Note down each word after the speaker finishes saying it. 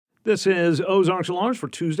This is Ozarks at Large for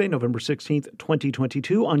Tuesday, November 16th,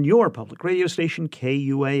 2022 on your public radio station,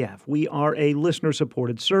 KUAF. We are a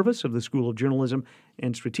listener-supported service of the School of Journalism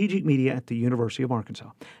and Strategic Media at the University of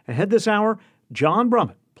Arkansas. Ahead this hour, John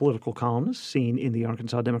Brummett, political columnist seen in the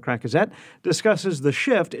Arkansas Democrat-Gazette, discusses the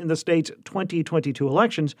shift in the state's 2022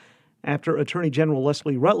 elections after Attorney General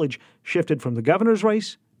Leslie Rutledge shifted from the governor's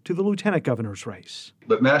race to the lieutenant governor's race.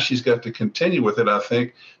 But now she's got to continue with it, I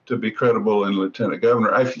think, to be credible in lieutenant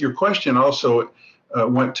governor. Your question also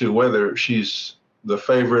went to whether she's the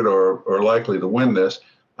favorite or likely to win this.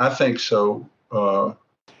 I think so. Her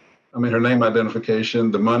name identification,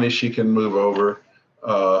 the money she can move over,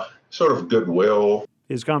 sort of goodwill.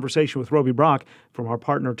 His conversation with Roby Brock from our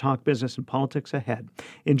partner Talk Business and Politics ahead.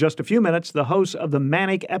 In just a few minutes, the hosts of the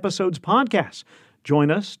Manic Episodes podcast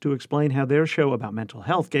join us to explain how their show about mental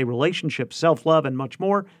health, gay relationships, self-love, and much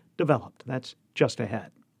more developed. That's just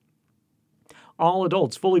ahead. All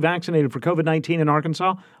adults fully vaccinated for COVID-19 in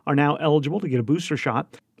Arkansas are now eligible to get a booster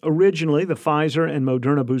shot. Originally, the Pfizer and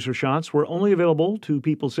Moderna booster shots were only available to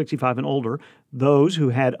people 65 and older, those who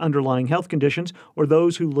had underlying health conditions, or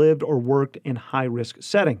those who lived or worked in high-risk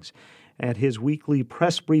settings. At his weekly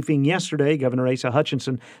press briefing yesterday, Governor Asa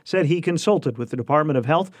Hutchinson said he consulted with the Department of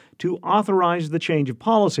Health to authorize the change of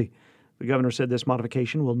policy. The governor said this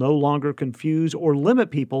modification will no longer confuse or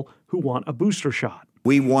limit people who want a booster shot.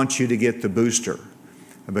 We want you to get the booster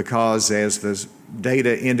because, as the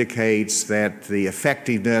data indicates, that the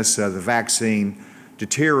effectiveness of the vaccine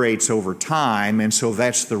deteriorates over time, and so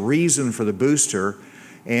that's the reason for the booster.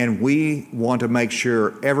 And we want to make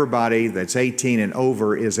sure everybody that's 18 and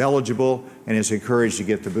over is eligible and is encouraged to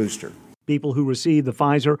get the booster. People who receive the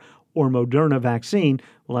Pfizer or Moderna vaccine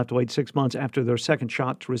will have to wait 6 months after their second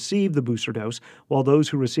shot to receive the booster dose, while those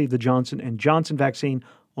who receive the Johnson & Johnson vaccine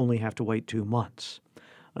only have to wait 2 months.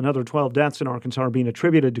 Another 12 deaths in Arkansas are being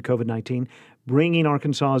attributed to COVID-19, bringing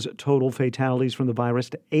Arkansas's total fatalities from the virus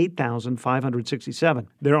to 8,567.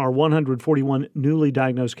 There are 141 newly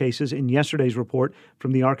diagnosed cases in yesterday's report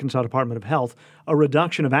from the Arkansas Department of Health, a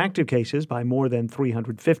reduction of active cases by more than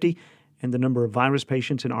 350, and the number of virus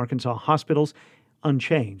patients in Arkansas hospitals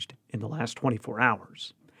unchanged in the last 24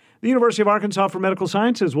 hours. The University of Arkansas for Medical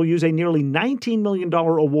Sciences will use a nearly $19 million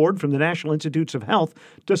award from the National Institutes of Health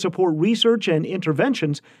to support research and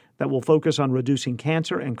interventions that will focus on reducing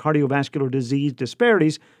cancer and cardiovascular disease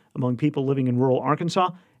disparities among people living in rural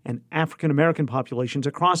Arkansas and African American populations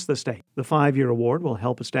across the state. The 5-year award will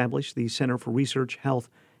help establish the Center for Research,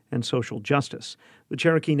 Health, and Social Justice. The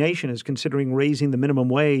Cherokee Nation is considering raising the minimum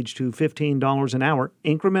wage to $15 an hour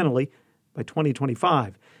incrementally by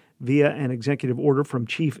 2025. Via an executive order from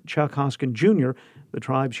Chief Chuck Hoskin Jr., the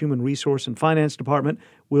tribe's Human Resource and Finance Department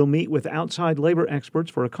will meet with outside labor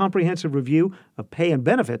experts for a comprehensive review of pay and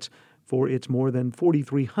benefits for its more than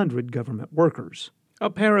 4,300 government workers.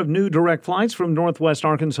 A pair of new direct flights from Northwest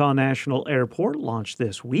Arkansas National Airport launched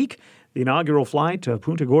this week. The inaugural flight to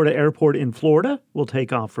Punta Gorda Airport in Florida will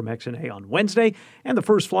take off from XNA on Wednesday, and the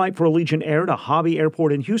first flight for Allegiant Air to Hobby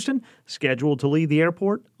Airport in Houston, scheduled to leave the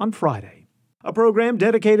airport on Friday. A program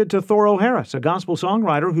dedicated to Thor Harris, a gospel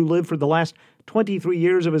songwriter who lived for the last 23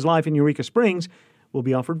 years of his life in Eureka Springs, will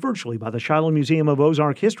be offered virtually by the Shiloh Museum of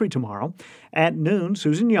Ozark History tomorrow. At noon,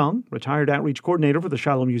 Susan Young, retired outreach coordinator for the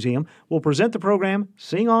Shiloh Museum, will present the program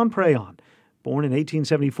Sing On, Pray On. Born in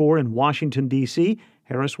 1874 in Washington, D.C.,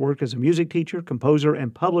 Harris worked as a music teacher, composer,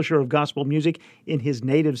 and publisher of gospel music in his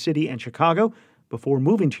native city and Chicago before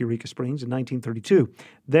moving to Eureka Springs in 1932.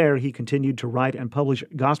 There, he continued to write and publish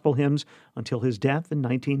gospel hymns until his death in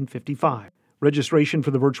 1955. Registration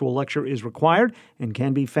for the virtual lecture is required and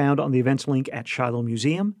can be found on the events link at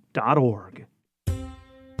shilohmuseum.org.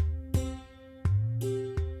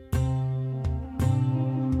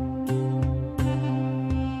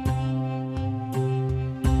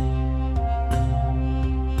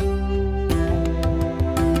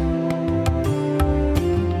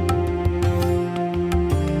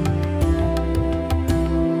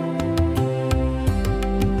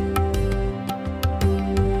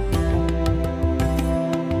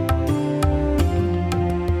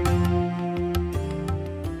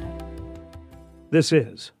 This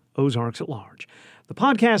is Ozarks at Large, the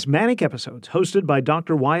podcast Manic Episodes, hosted by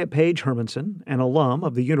Dr. Wyatt Paige Hermansen, an alum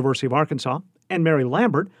of the University of Arkansas, and Mary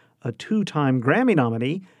Lambert, a 2-time Grammy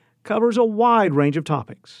nominee, covers a wide range of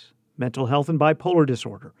topics: mental health and bipolar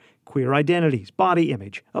disorder, queer identities, body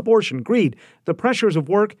image, abortion, greed, the pressures of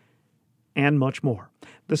work, and much more.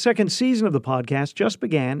 The second season of the podcast just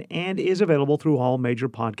began and is available through all major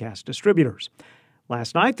podcast distributors.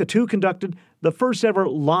 Last night, the two conducted the first ever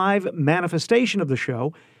live manifestation of the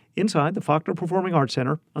show inside the Faulkner Performing Arts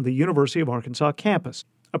Center on the University of Arkansas campus.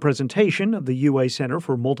 a presentation of the UA Center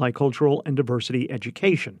for Multicultural and Diversity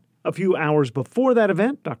Education. A few hours before that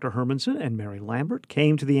event, Dr. Hermansen and Mary Lambert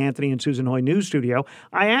came to the Anthony and Susan Hoy News Studio.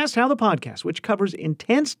 I asked how the podcast, which covers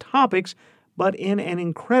intense topics but in an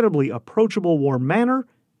incredibly approachable, warm manner,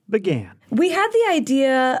 began. We had the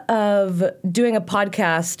idea of doing a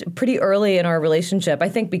podcast pretty early in our relationship, I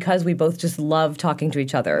think because we both just love talking to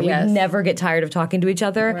each other. Yes. We never get tired of talking to each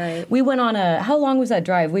other. Right. We went on how long was that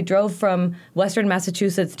drive? We drove from Western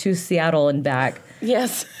Massachusetts to Seattle and back.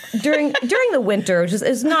 Yes. During the winter, which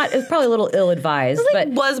is probably a little ill-advised. But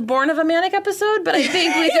was born of a manic episode, but I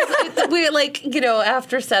think we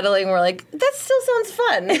after settling, we're like, that still sounds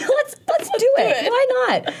fun. let's do it.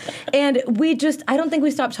 Why not? And I don't think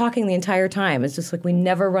we stopped talking the entire time. It's just like we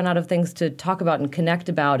never run out of things to talk about and connect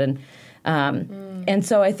about. And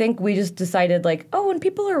so I think we just decided when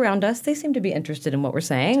people are around us, they seem to be interested in what we're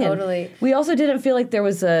saying. Totally. And we also didn't feel like there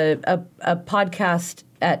was a podcast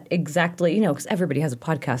at exactly, because everybody has a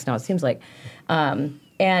podcast now, it seems like.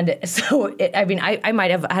 And so, I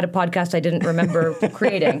might have had a podcast I didn't remember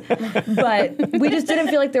creating, but we just didn't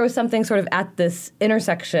feel like there was something sort of at this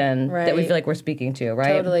intersection that we feel like we're speaking to, right?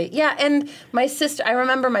 Totally. Yeah, and I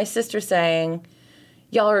remember my sister saying,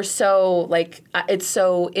 y'all are so, it's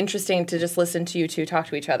so interesting to just listen to you two talk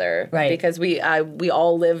to each other. Right. Because we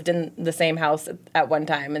all lived in the same house at one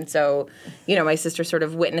time. And so, my sister sort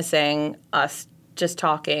of witnessing us just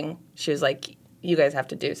talking, she was like, you guys have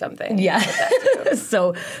to do something. Yeah.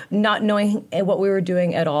 So not knowing what we were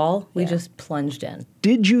doing at all, we just plunged in.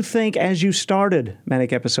 Did you think as you started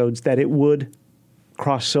Manic Episodes that it would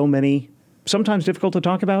cross so many, sometimes difficult to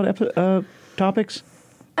talk about topics?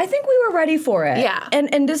 I think we were ready for it. Yeah.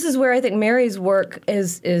 And this is where I think Mary's work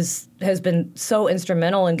has been so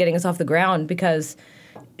instrumental in getting us off the ground, because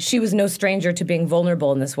she was no stranger to being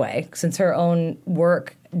vulnerable in this way, since her own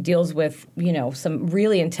work deals with, some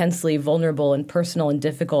really intensely vulnerable and personal and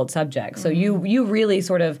difficult subjects. So you really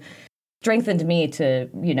sort of strengthened me to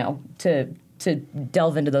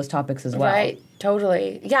delve into those topics as well. Right.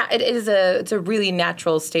 Totally. Yeah, it's a really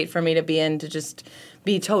natural state for me to be in, to just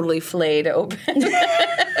be totally flayed open.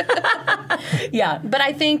 Yeah. But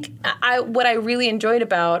I think what I really enjoyed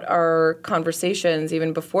about our conversations,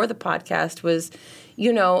 even before the podcast, was,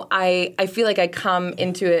 I feel like I come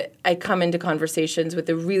into conversations with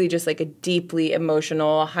a really just a deeply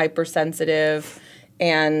emotional, hypersensitive,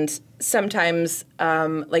 and sometimes a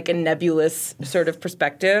nebulous sort of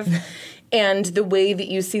perspective. And the way that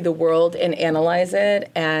you see the world and analyze it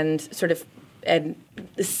and sort of and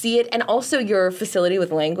see it, and also your facility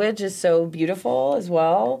with language is so beautiful as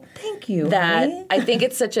well. Thank you. That honey. I think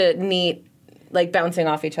it's such a neat, bouncing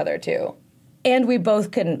off each other too. And we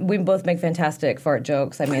both make fantastic fart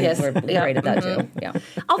jokes. I mean, Yes. we're great at that too. Yeah.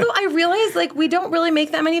 Although I realize we don't really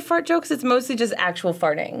make that many fart jokes. It's mostly just actual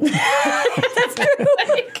farting. That's true.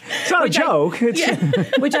 It's not a joke.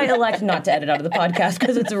 Which I elect not to edit out of the podcast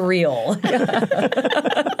because it's real.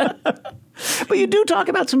 But you do talk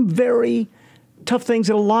about some very tough things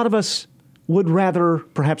that a lot of us would rather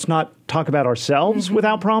perhaps not talk about ourselves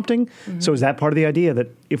without prompting. So is that part of the idea,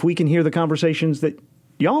 that if we can hear the conversations that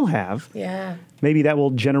y'all have, maybe that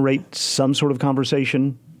will generate some sort of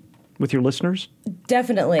conversation with your listeners?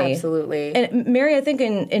 Definitely. Absolutely. And Mary, I think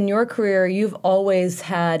in your career, you've always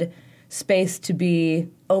had space to be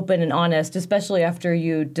open and honest, especially after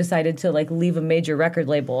you decided to leave a major record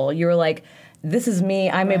label. You were like, this is me.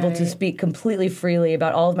 I'm able to speak completely freely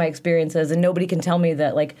about all of my experiences, and nobody can tell me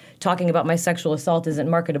that talking about my sexual assault isn't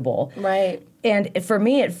marketable. Right. And for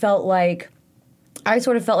me, it felt like I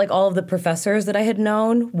sort of felt like all of the professors that I had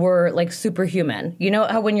known were superhuman. You know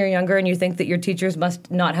how when you're younger and you think that your teachers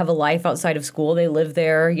must not have a life outside of school, they live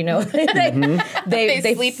there,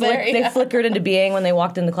 they sleep there. They flickered into being when they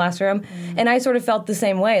walked in the classroom. And I sort of felt the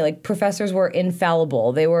same way. Professors were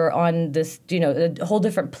infallible. They were on this, a whole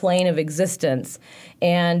different plane of existence.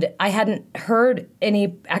 And I hadn't heard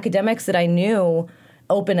any academics that I knew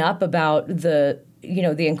open up about the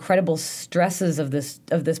incredible stresses of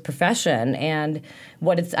this profession, and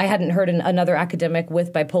I hadn't heard another academic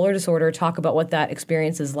with bipolar disorder talk about what that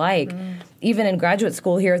experience is like. Even in graduate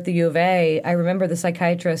school here at the U of A, I remember the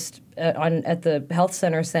psychiatrist at the health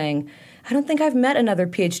center saying, I don't think I've met another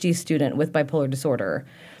PhD student with bipolar disorder.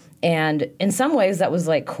 And in some ways that was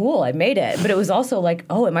cool, I made it. But it was also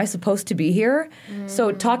oh, am I supposed to be here?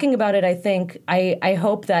 So talking about it, I think, I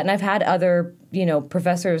hope that, and I've had other,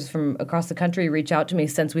 professors from across the country reach out to me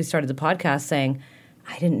since we started the podcast saying,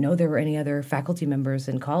 I didn't know there were any other faculty members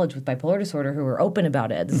in college with bipolar disorder who were open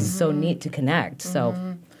about it. This is so neat to connect.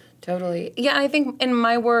 So Totally. Yeah, I think in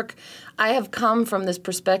my work, I have come from this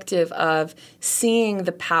perspective of seeing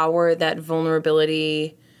the power that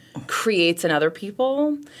vulnerability creates in other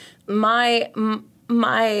people. My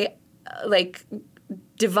like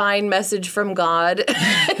divine message from God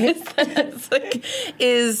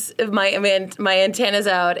is my antennas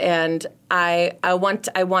out, and I want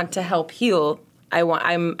to help heal.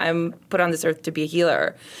 I'm put on this earth to be a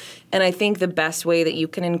healer. And I think the best way that you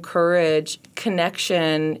can encourage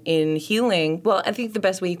connection in healing, well, I think the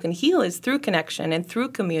best way you can heal is through connection and through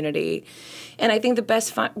community. And I think the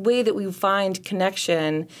best way that we find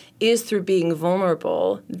connection is through being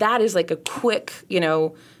vulnerable. That is like a quick,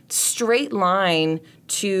 straight line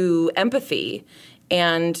to empathy.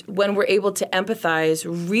 And when we're able to empathize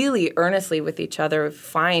really earnestly with each other,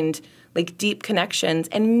 find like deep connections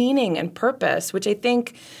and meaning and purpose, which I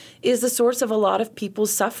think is the source of a lot of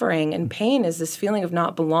people's suffering and pain, is this feeling of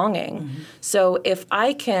not belonging. Mm-hmm. So if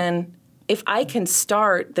I can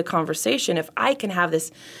start the conversation, if I can have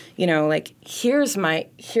this, here's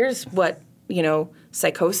what,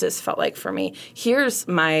 psychosis felt like for me. Here's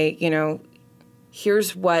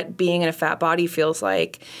what being in a fat body feels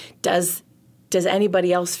like. Does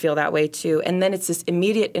anybody else feel that way too? And then it's this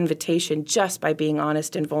immediate invitation, just by being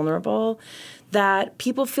honest and vulnerable, that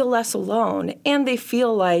people feel less alone, and they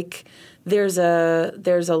feel like there's a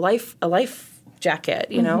life jacket,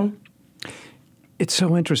 Mm-hmm. It's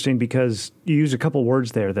so interesting because you use a couple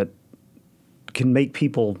words there that can make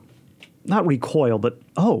people not recoil, but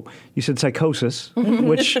you said psychosis,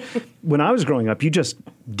 which when I was growing up, you just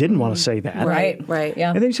didn't want to say that. Right,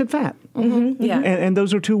 yeah. And then you said fat. Mm-hmm. Yeah. And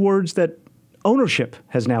those are two words that ownership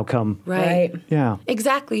has now come. Right. Yeah.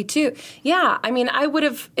 Exactly, too. Yeah. I mean, I would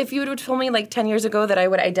have, if you would have told me like 10 years ago that I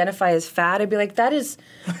would identify as fat, I'd be like,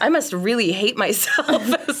 I must really hate myself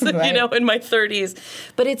as, in my 30s.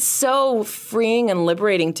 But it's so freeing and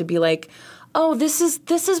liberating to be like, oh, this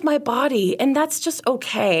is my body, and that's just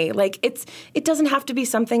okay. Like it doesn't have to be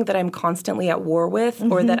something that I'm constantly at war with,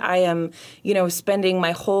 or that I am, spending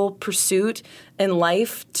my whole pursuit in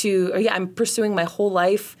life I'm pursuing my whole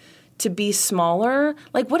life to be smaller.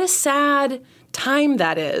 Like, what a sad time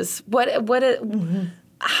that is.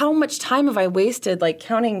 How much time have I wasted, like,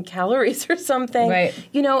 counting calories or something? Right.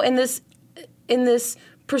 In this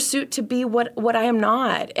pursuit to be what I am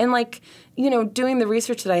not. And, like, doing the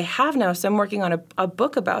research that I have now, so I'm working on a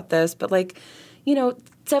book about this, but, like,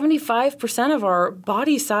 75% of our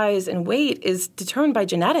body size and weight is determined by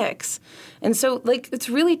genetics. And so, like, it's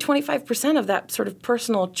really 25% of that sort of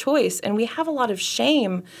personal choice. And we have a lot of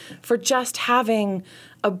shame for just having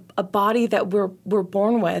a body that we're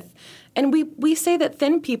born with. And we say that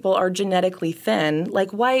thin people are genetically thin.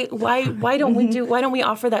 Like, why don't we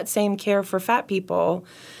offer that same care for fat people?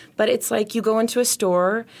 But it's like you go into a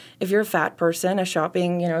store, if you're a fat person, a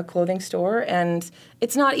shopping, a clothing store, and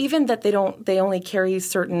it's not even that they only carry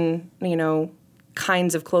certain,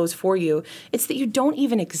 kinds of clothes for you. It's that you don't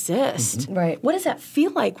even exist. Mm-hmm. Right. What does that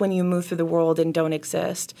feel like when you move through the world and don't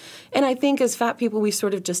exist? And I think as fat people, we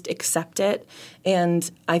sort of just accept it.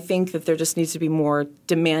 And I think that there just needs to be more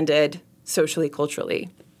demanded socially, culturally.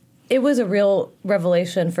 It was a real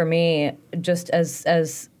revelation for me, just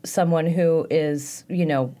as someone who is,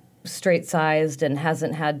 straight-sized and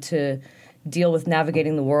hasn't had to deal with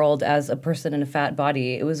navigating the world as a person in a fat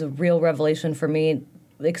body. It was a real revelation for me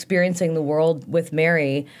experiencing the world with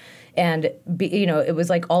Mary. And, it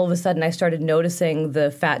was like all of a sudden I started noticing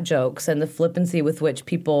the fat jokes and the flippancy with which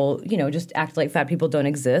people, just act like fat people don't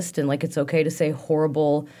exist, and like it's okay to say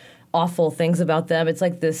horrible, awful things about them. It's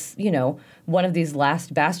like this, one of these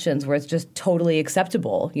last bastions where it's just totally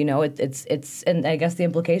acceptable. It's and I guess the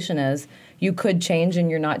implication is you could change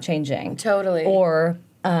and you're not changing. Totally. Or,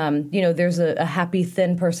 there's a happy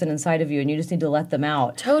thin person inside of you and you just need to let them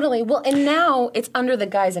out. Totally. Well, and now it's under the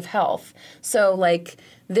guise of health. So, like,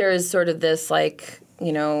 there is sort of this, like,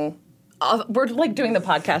 we're like doing the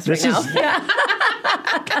podcast right now.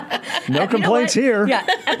 No complaints here. Yeah,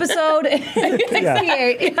 episode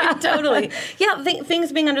 68. Yeah, totally. Yeah,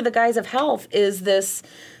 things being under the guise of health is this,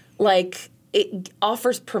 like, it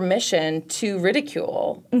offers permission to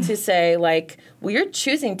ridicule, to say, like, well, you're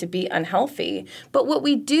choosing to be unhealthy. But what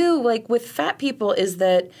we do, like, with fat people is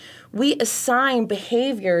that we assign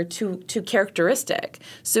behavior to characteristic.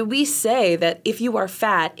 So we say that if you are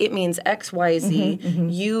fat, it means X, Y, Z.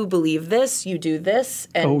 You believe this, you do this,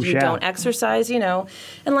 and you don't exercise, And,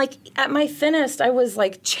 like, at my thinnest, I was,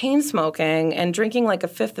 like, chain smoking and drinking, like, a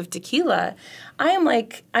fifth of tequila. I'm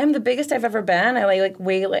the biggest I've ever been. I like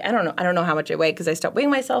weigh, like, I don't know how much I weigh because I stopped weighing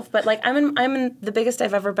myself, but, like, I'm in the biggest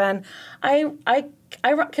I've ever been. I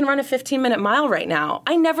can run a 15-minute mile right now.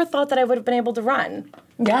 I never thought that I would have been able to run.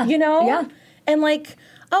 Yeah. Yeah. And, like,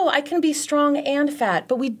 I can be strong and fat,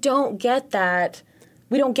 but we don't get that.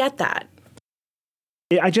 We don't get that.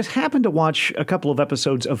 I just happened to watch a couple of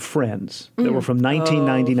episodes of Friends that were from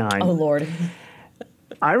 1999. Oh, Lord.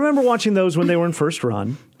 I remember watching those when they were in first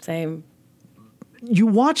run. Same. You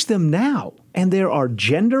watch them now, and there are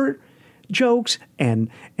gender jokes and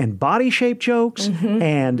body shape jokes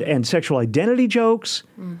and sexual identity jokes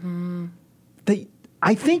that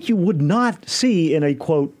I think you would not see in a,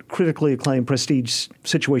 quote, critically acclaimed prestige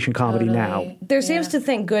situation comedy now. There seems to,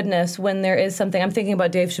 thank goodness, when there is something. I'm thinking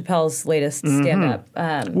about Dave Chappelle's latest stand-up.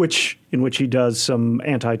 In which he does some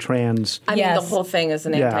anti-trans. I mean, the whole thing is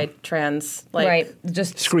an anti-trans, right,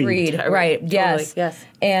 just screed. Right, totally. Yes.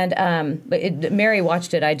 And Mary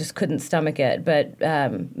watched it. I just couldn't stomach it. But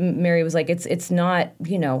Mary was like, it's not,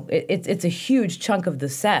 it's a huge chunk of the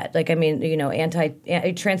set. Like, I mean,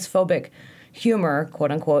 transphobic humor,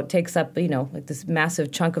 quote unquote, takes up, like this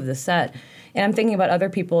massive chunk of the set. And I'm thinking about other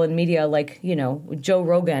people in media like, Joe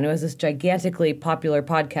Rogan, who has this gigantically popular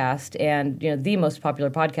podcast and, the most popular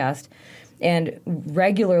podcast, and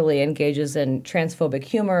regularly engages in transphobic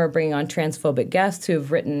humor, bringing on transphobic guests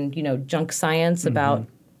who've written, junk science about,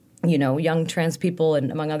 young trans people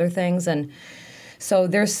and among other things. And so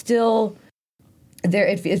there's still,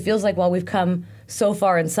 it feels like while we've come so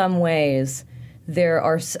far in some ways, there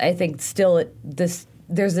are, I think, still there's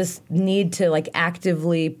this need to like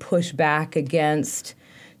actively push back against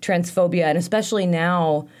transphobia, and especially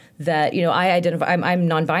now that I identify, I'm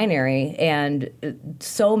non-binary, and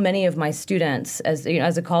so many of my students, as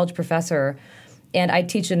a college professor, and I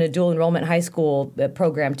teach in a dual enrollment high school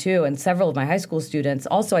program too, and several of my high school students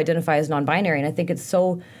also identify as non-binary, and I think it's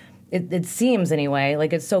so. It seems anyway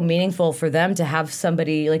like it's so meaningful for them to have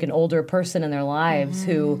somebody like an older person in their lives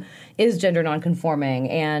who is gender nonconforming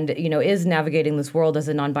and is navigating this world as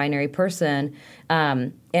a non-binary person,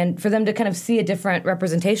 and for them to kind of see a different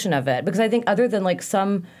representation of it. Because I think other than like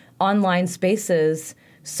some online spaces,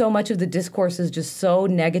 so much of the discourse is just so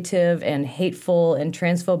negative and hateful and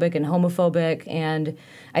transphobic and homophobic, and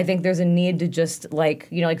I think there's a need to just like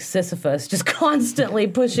Sisyphus, just constantly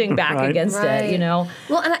pushing back against it.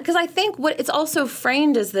 Well, and because I think what it's also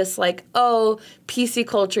framed as this like, oh, PC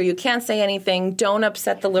culture, you can't say anything, don't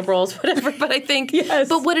upset the liberals, whatever. But I think,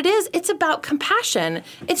 but what it is, it's about compassion.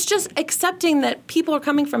 It's just accepting that people are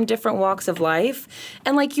coming from different walks of life,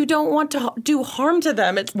 and like you don't want to do harm to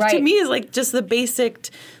them. It's to me is like just the basic.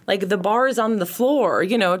 Like the bar is on the floor,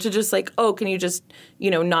 to just like, oh, can you just,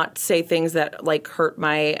 not say things that like hurt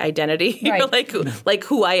my identity, like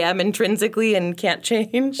who I am intrinsically and can't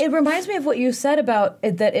change. It reminds me of what you said about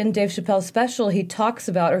that in Dave Chappelle's special. He talks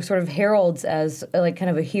about or sort of heralds as like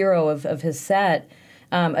kind of a hero of his set,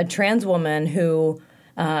 a trans woman who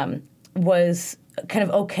was kind of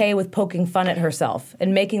okay with poking fun at herself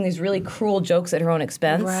and making these really cruel jokes at her own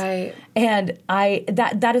expense. Right. And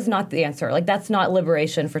that is not the answer. Like that's not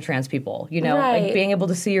liberation for trans people, like being able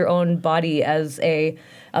to see your own body as a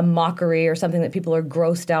mockery or something that people are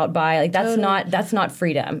grossed out by. Like that's not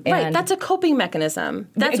freedom. And that's a coping mechanism.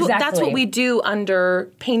 That's what we do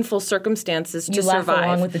under painful circumstances to survive. You laugh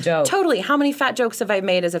along with the joke. Totally. How many fat jokes have I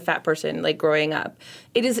made as a fat person like growing up?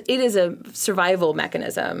 It is a survival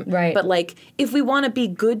mechanism. Right. But like if we want to be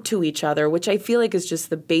good to each other, which I feel like is just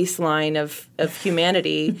the baseline of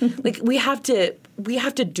humanity, like we have to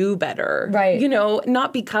do better. Right.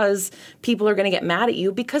 Not because people are going to get mad at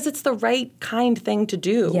you, because it's the right kind thing to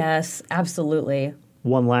do. Yes, absolutely.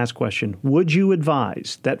 One last question. Would you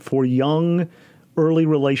advise that for young, early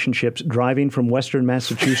relationships, driving from Western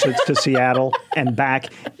Massachusetts to Seattle and back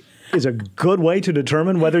is a good way to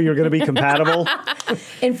determine whether you're going to be compatible?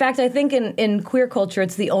 In fact, I think in queer culture,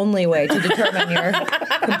 it's the only way to determine your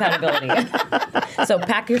compatibility. So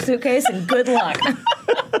pack your suitcase and good luck.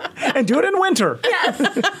 And do it in winter.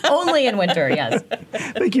 Yes. Only in winter, yes.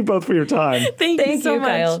 Thank you both for your time. Thank you so much.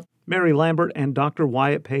 Kyle. Mary Lambert and Dr.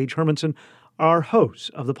 Wyatt Paige Hermansen are hosts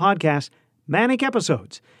of the podcast Manic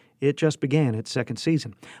Episodes. It just began its second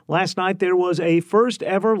season. Last night, there was a first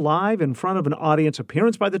ever live in front of an audience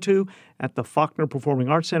appearance by the two at the Faulkner Performing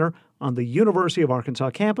Arts Center on the University of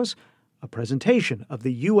Arkansas campus, a presentation of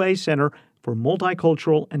the UA Center for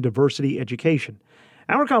Multicultural and Diversity Education.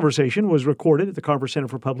 Our conversation was recorded at the Carver Center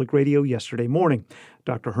for Public Radio yesterday morning.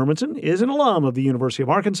 Dr. Hermansen is an alum of the University of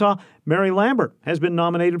Arkansas. Mary Lambert has been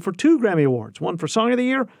nominated for 2 Grammy Awards, one for Song of the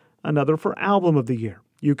Year, another for Album of the Year.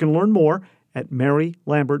 You can learn more at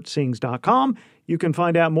MaryLambertSings.com. You can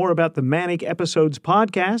find out more about the Manic Episodes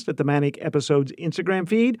podcast at the Manic Episodes Instagram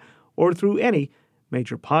feed or through any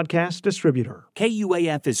major podcast distributor.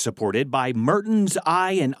 KUAF is supported by Mertens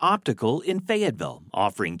Eye and Optical in Fayetteville,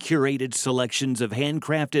 offering curated selections of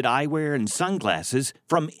handcrafted eyewear and sunglasses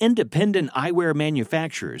from independent eyewear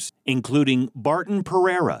manufacturers, including Barton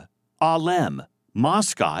Pereira, Alum,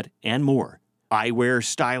 Moscot, and more. Eyewear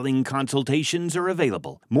styling consultations are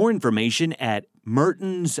available. More information at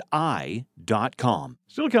mertenseye.com.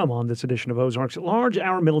 Still to come on this edition of Ozarks at Large,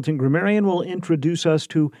 our militant grammarian will introduce us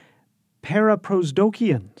to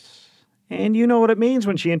paraprosdokians. And you know what it means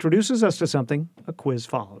when she introduces us to something. A quiz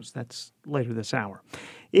follows. That's later this hour.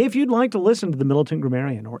 If you'd like to listen to the Militant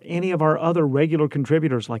Grammarian or any of our other regular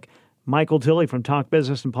contributors like Michael Tilley from Talk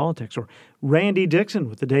Business and Politics or Randy Dixon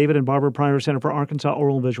with the David and Barbara Pryor Center for Arkansas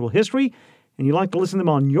Oral and Visual History, and you'd like to listen to them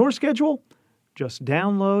on your schedule, just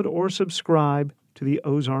download or subscribe to the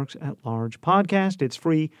Ozarks at Large podcast. It's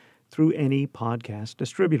free through any podcast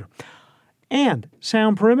distributor. And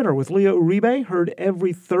Sound Perimeter with Leah Uribe, heard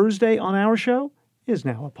every Thursday on our show, is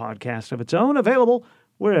now a podcast of its own, available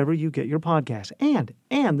wherever you get your podcasts. And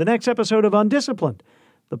the next episode of Undisciplined,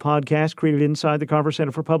 the podcast created inside the Carver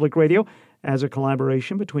Center for Public Radio as a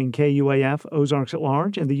collaboration between KUAF, Ozarks at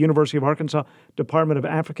Large, and the University of Arkansas Department of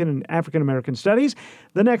African and African American Studies.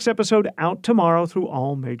 The next episode out tomorrow through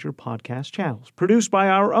all major podcast channels. Produced by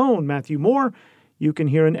our own Matthew Moore. You can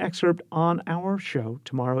hear an excerpt on our show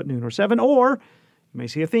tomorrow at noon or 7, or you may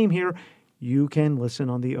see a theme here. You can listen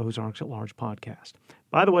on the Ozarks at Large podcast.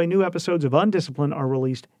 By the way, new episodes of Undisciplined are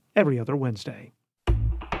released every other Wednesday.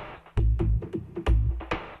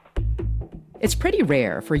 It's pretty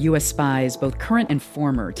rare for U.S. spies, both current and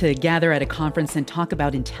former, to gather at a conference and talk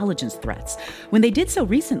about intelligence threats. When they did so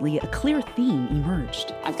recently, a clear theme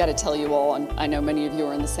emerged. I've got to tell you all, and I know many of you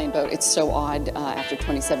are in the same boat, it's so odd after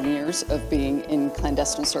 27 years of being in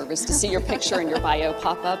clandestine service to see your picture and your bio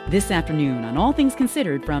pop up. This afternoon on All Things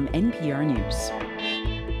Considered from NPR News.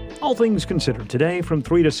 All Things Considered today from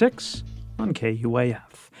 3 to 6 on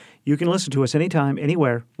KUAF. You can listen to us anytime,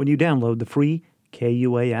 anywhere, when you download the free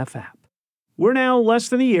KUAF app. We're now less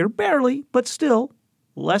than a year, barely, but still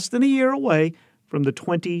less than a year away from the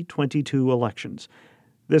 2022 elections.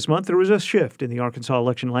 This month, there was a shift in the Arkansas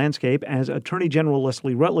election landscape as Attorney General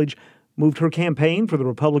Leslie Rutledge moved her campaign for the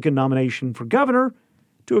Republican nomination for governor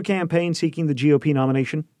to a campaign seeking the GOP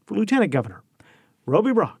nomination for lieutenant governor.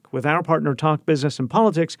 Roby Brock, with our partner Talk Business and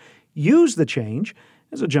Politics, used the change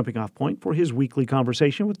as a jumping-off point for his weekly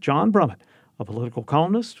conversation with John Brummett, a political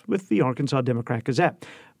columnist with the Arkansas Democrat-Gazette.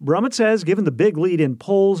 Brummett says, given the big lead in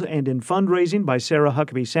polls and in fundraising by Sarah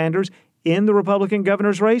Huckabee Sanders in the Republican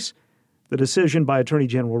governor's race, the decision by Attorney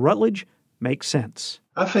General Rutledge makes sense.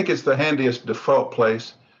 I think it's the handiest default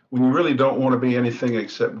place when you really don't want to be anything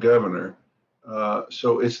except governor.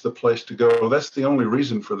 So it's the place to go. That's the only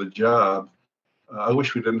reason for the job. I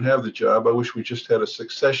wish we didn't have the job. I wish we just had a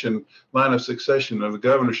line of succession of the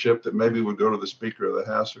governorship that maybe would go to the Speaker of the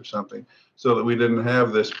House or something, so that we didn't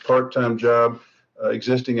have this part-time job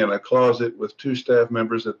existing in a closet with 2 staff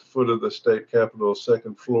members at the foot of the state capitol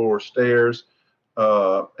second floor stairs,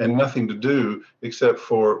 and nothing to do except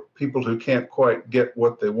for people who can't quite get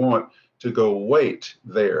what they want to go wait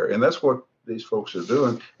there. And that's what these folks are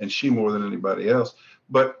doing, and she more than anybody else.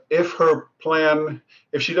 But if her plan,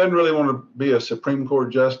 if she doesn't really want to be a Supreme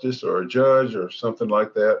Court justice or a judge or something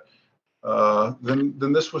like that,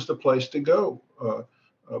 then this was the place to go,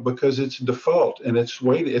 because it's default and it's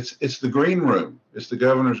waiting. It's the green room. It's the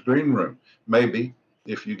governor's green room, maybe,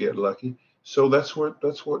 if you get lucky. So that's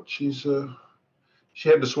what she's. She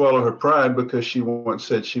had to swallow her pride because she once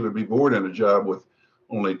said she would be bored in a job with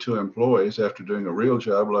only 2 employees after doing a real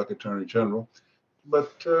job like Attorney General.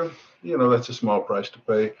 But, that's a small price to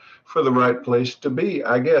pay for the right place to be,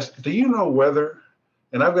 I guess. Do you know whether,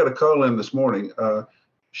 and I've got a call in this morning,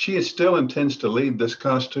 she still intends to lead this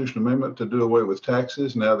constitutional amendment to do away with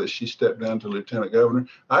taxes now that she stepped down to lieutenant governor?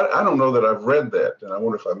 I don't know that I've read that, and I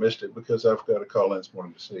wonder if I missed it because I've got a call in this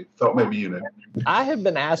morning to see. Thought maybe you knew. I have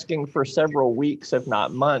been asking for several weeks, if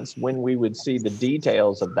not months, when we would see the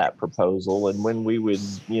details of that proposal and when we would,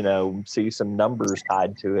 see some numbers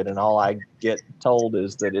tied to it. And all I get told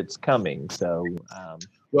is that it's coming. So,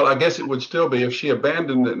 well, I guess it would still be, if she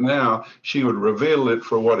abandoned it now, she would reveal it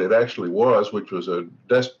for what it actually was, which was a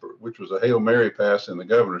Hail Mary pass in the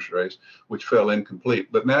governor's race, which fell incomplete.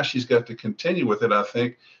 But now she's got to continue with it, I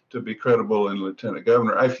think, to be credible in lieutenant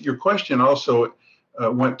governor. Your question also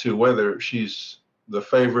went to whether she's the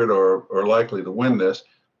favorite or likely to win this.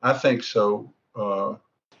 I think so. Her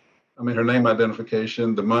name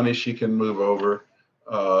identification, the money she can move over,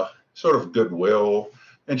 sort of goodwill,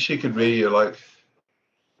 and she could be like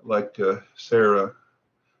Sarah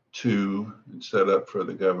II and set up for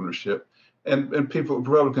the governorship. And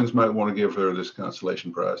Republicans might want to give her this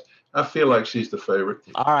consolation prize. I feel like she's the favorite.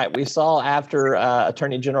 All right. We saw after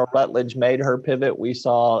Attorney General Rutledge made her pivot, we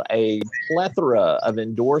saw a plethora of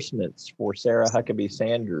endorsements for Sarah Huckabee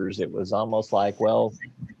Sanders. It was almost like, well,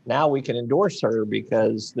 now we can endorse her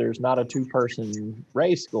because there's not a two-person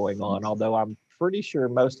race going on, although I'm pretty sure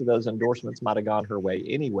most of those endorsements might have gone her way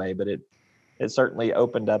anyway, but it certainly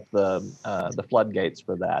opened up the floodgates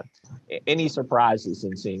for that. Any surprises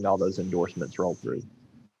in seeing all those endorsements roll through?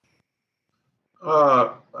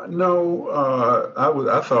 No,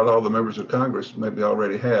 I thought all the members of Congress maybe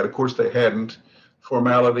already had. Of course, they hadn't.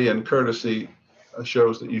 Formality and courtesy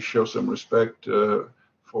shows that you show some respect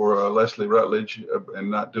for Leslie Rutledge and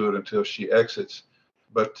not do it until she exits.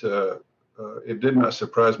 But it did not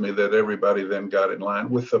surprise me that everybody then got in line,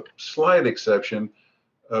 with the slight exception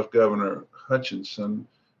of Governor Hutchinson.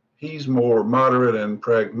 He's more moderate and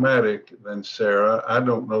pragmatic than Sarah. I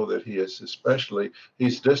don't know that he is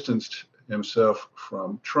he's distanced himself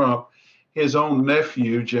from Trump. His own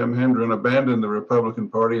nephew, Jim Hendren, abandoned the Republican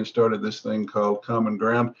Party and started this thing called Common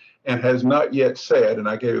Ground, and has not yet said, and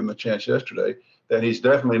I gave him the chance yesterday, that he's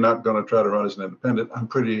definitely not going to try to run as an independent. I'm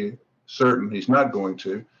pretty certain he's not going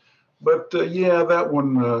to. But yeah, that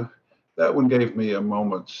one gave me a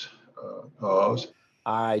moment's pause.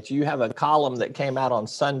 All right, you have a column that came out on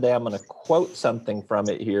Sunday. I'm going to quote something from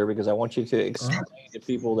it here because I want you to explain to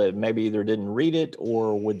people that maybe either didn't read it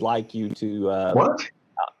or would like you to. What?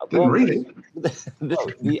 Didn't read it.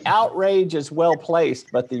 The outrage is well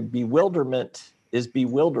placed, but the bewilderment is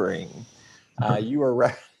bewildering. You were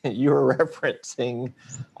referencing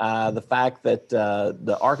the fact that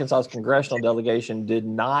the Arkansas congressional delegation did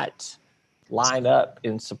not line up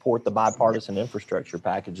and support the bipartisan infrastructure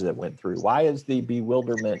package that went through. Why is the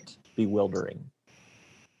bewilderment bewildering?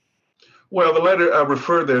 Well, the letter, I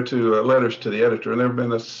referred there to letters to the editor, and there have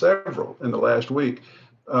been several in the last week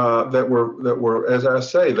that were, as I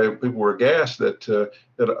say, people were aghast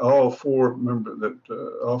that all four members,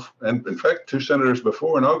 and in fact, two senators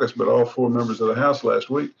before in August, but all four members of the House last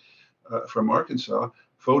week from Arkansas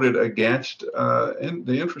voted against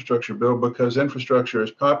the infrastructure bill because infrastructure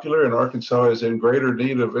is popular and Arkansas is in greater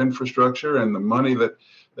need of infrastructure and the money that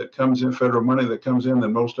comes in, federal money that comes in,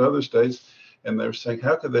 than most other states. And they're saying,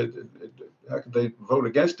 how could they vote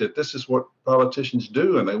against it? This is what politicians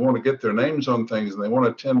do, and they want to get their names on things, and they want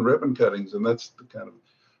to attend ribbon cuttings, and that's the kind of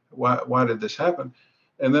why did this happen?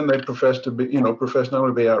 And then they profess not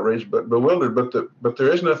only to be outraged but bewildered. But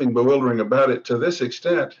there is nothing bewildering about it to this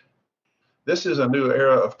extent. This is a new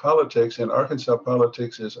era of politics, and Arkansas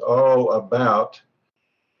politics is all about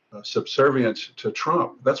subservience to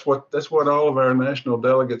Trump. That's what all of our national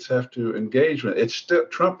delegates have to engage with.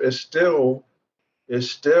 Trump is still,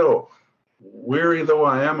 weary though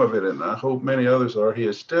I am of it, and I hope many others are, he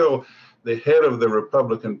is still the head of the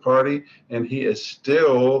Republican Party, and he is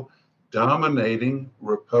still dominating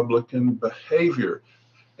Republican behavior.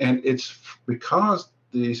 And it's because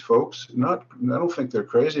these folks, I don't think they're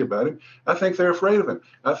crazy about him. I think they're afraid of him.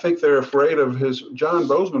 I think they're afraid of John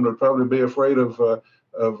Bozeman would probably be afraid of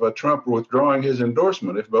Trump withdrawing his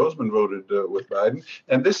endorsement if Bozeman voted with Biden.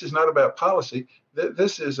 And this is not about policy.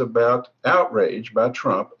 This is about outrage by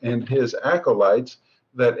Trump and his acolytes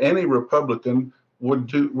that any Republican would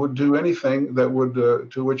do anything that would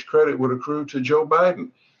to which credit would accrue to Joe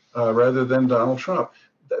Biden rather than Donald Trump.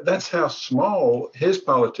 That's how small his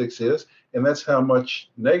politics is, and that's how much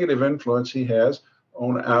negative influence he has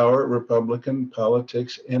on our Republican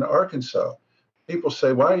politics in Arkansas. People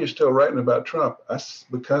say, why are you still writing about Trump?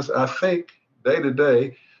 Because I think day to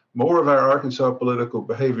day, more of our Arkansas political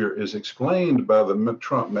behavior is explained by the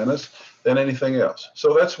Trump menace than anything else.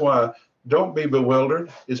 So that's why don't be bewildered.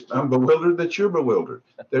 I'm bewildered that you're bewildered.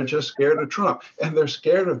 They're just scared of Trump. And they're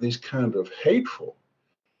scared of these kind of hateful.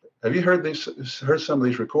 Have you heard some of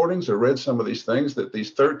these recordings or read some of these things that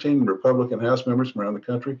these 13 Republican House members from around the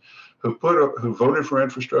country who voted for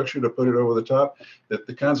infrastructure to put it over the top, that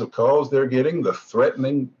the kinds of calls they're getting, the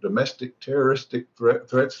threatening domestic terroristic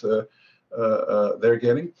threats they're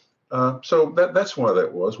getting? So that's why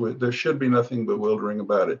that was. There should be nothing bewildering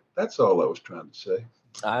about it. That's all I was trying to say.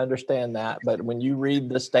 I understand that. But when you read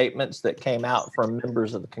the statements that came out from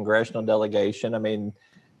members of the congressional delegation, I mean,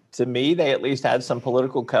 to me, they at least had some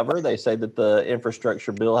political cover. They say that the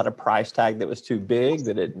infrastructure bill had a price tag that was too big,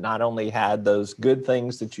 that it not only had those good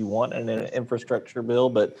things that you want in an infrastructure bill,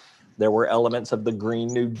 but there were elements of the Green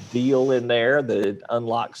New Deal in there that it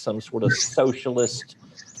unlocks some sort of socialist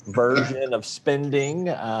version of spending.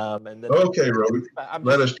 And then okay, Roby. I'm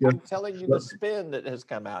telling you the spin that has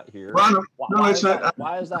come out here. Well, why is that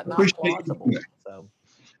not plausible? So.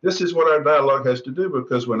 This is what our dialogue has to do,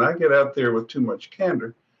 because when I get out there with too much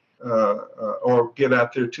candor, or get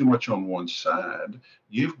out there too much on one side,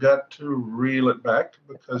 you've got to reel it back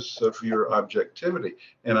because of your objectivity.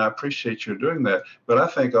 And I appreciate you doing that. But I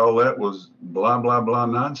think all that was blah, blah, blah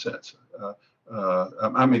nonsense.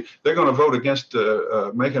 I mean, they're going to vote against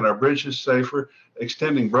making our bridges safer,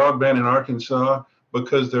 extending broadband in Arkansas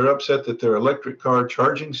because they're upset that they're electric car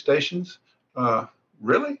charging stations.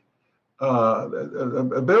 Really?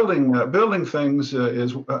 Building things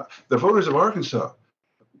is the voters of Arkansas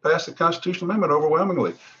passed the constitutional amendment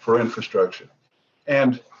overwhelmingly for infrastructure.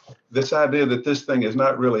 And this idea that this thing is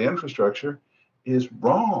not really infrastructure is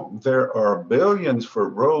wrong. There are billions for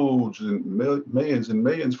roads and millions and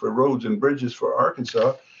millions for roads and bridges for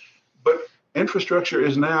Arkansas. But infrastructure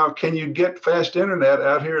is now, can you get fast internet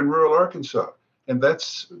out here in rural Arkansas? And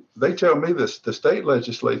they tell me this, the state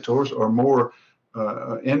legislators are more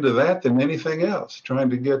into that than anything else, trying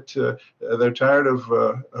to get, they're tired of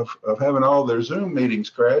having all their Zoom meetings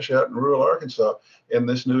crash out in rural Arkansas in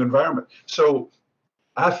this new environment. So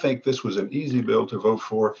I think this was an easy bill to vote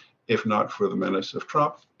for, if not for the menace of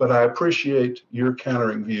Trump. But I appreciate your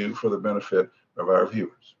countering view for the benefit of our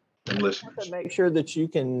viewers and listeners. To make sure that you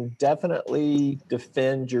can definitely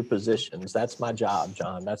defend your positions. That's my job,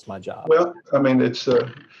 John. That's my job. Well, I mean, it's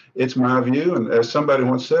my view. And as somebody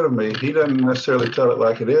once said of me, he doesn't necessarily tell it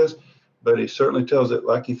like it is, but he certainly tells it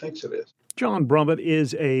like he thinks it is. John Brummett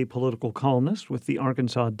is a political columnist with the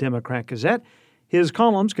Arkansas Democrat-Gazette. His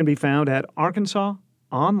columns can be found at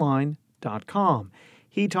arkansasonline.com.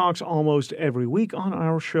 He talks almost every week on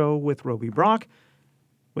our show with Roby Brock,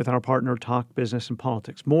 with our partner Talk Business and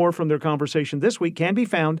Politics. More from their conversation this week can be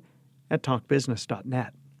found at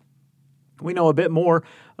talkbusiness.net. We know a bit more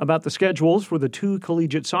about the schedules for the two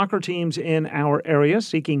collegiate soccer teams in our area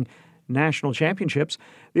seeking national championships.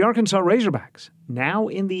 The Arkansas Razorbacks, now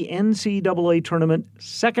in the NCAA tournament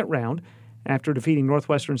second round after defeating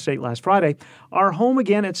Northwestern State last Friday, are home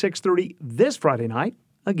again at 6:30 this Friday night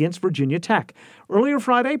against Virginia Tech. Earlier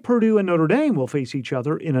Friday, Purdue and Notre Dame will face each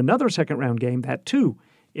other in another second-round game, that too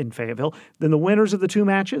in Fayetteville. Then the winners of the two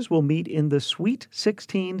matches will meet in the Sweet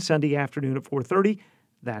 16 Sunday afternoon at 4:30.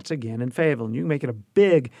 That's again in Fayetteville. And you can make it a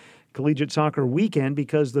big collegiate soccer weekend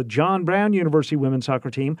because the John Brown University women's soccer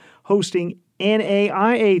team hosting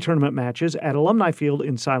NAIA tournament matches at Alumni Field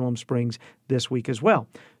in Siloam Springs this week as well.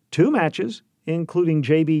 Two matches, including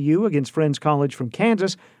JBU against Friends College from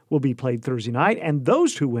Kansas, will be played Thursday night, and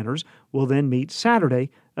those two winners will then meet Saturday,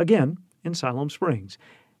 again in Siloam Springs.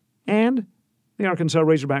 And the Arkansas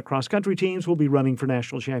Razorback cross-country teams will be running for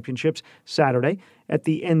national championships Saturday at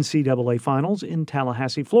the NCAA Finals in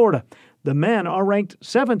Tallahassee, Florida. The men are ranked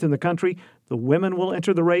 7th in the country. The women will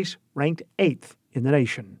enter the race ranked 8th in the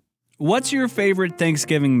nation. What's your favorite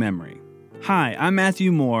Thanksgiving memory? Hi, I'm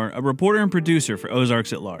Matthew Moore, a reporter and producer for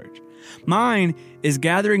Ozarks at Large. Mine is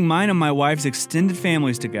gathering mine and my wife's extended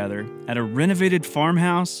families together at a renovated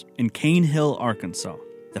farmhouse in Cane Hill, Arkansas.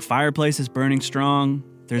 The fireplace is burning strong.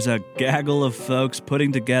 There's a gaggle of folks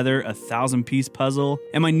putting together a 1,000-piece puzzle,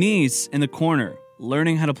 and my niece in the corner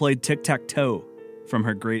learning how to play tic-tac-toe from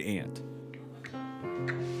her great aunt.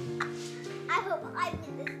 I hope I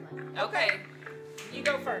win this one. Okay, you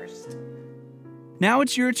go first. Now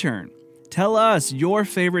it's your turn. Tell us your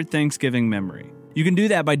favorite Thanksgiving memory. You can do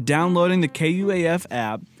that by downloading the KUAF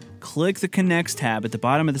app, click the Connects tab at the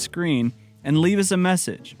bottom of the screen, and leave us a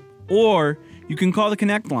message. Or you can call the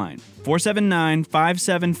Connect line,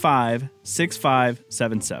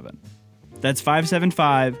 479-575-6577. That's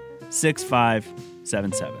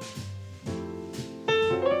 575-6577.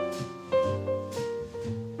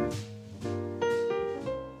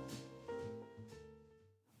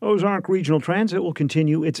 Ozark Regional Transit will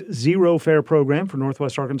continue its Zero Fare program for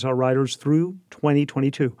Northwest Arkansas riders through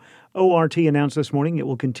 2022. ORT announced this morning it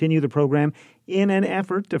will continue the program in an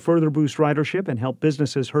effort to further boost ridership and help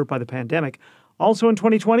businesses hurt by the pandemic. Also in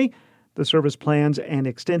 2020, the service plans an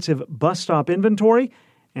extensive bus stop inventory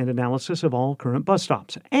and analysis of all current bus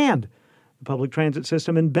stops. And the public transit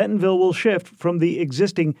system in Bentonville will shift from the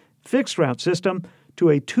existing fixed route system to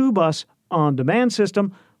a two-bus on-demand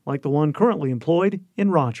system like the one currently employed in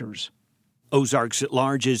Rogers. Ozarks at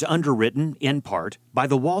Large is underwritten, in part, by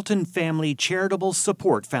the Walton Family Charitable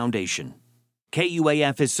Support Foundation.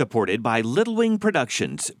 KUAF is supported by Little Wing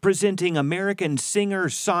Productions, presenting American singer,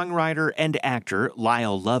 songwriter, and actor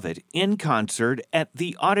Lyle Lovett in concert at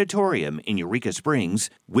the Auditorium in Eureka Springs,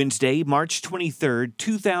 Wednesday, March 23,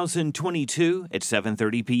 2022 at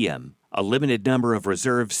 7:30 p.m. A limited number of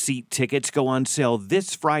reserved seat tickets go on sale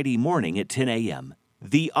this Friday morning at 10 a.m.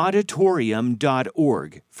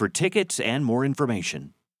 theauditorium.org for tickets and more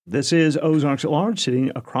information. This is Ozarks at Large.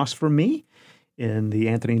 Sitting across from me in the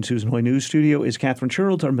Anthony and Susan Hoy News Studio is Catherine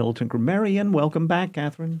Sherrills, our militant grammarian. Welcome back,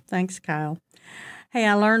 Catherine. Thanks, Kyle. Hey,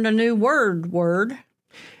 I learned a new word.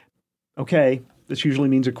 Okay, this usually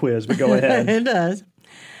means a quiz, but go ahead. It does.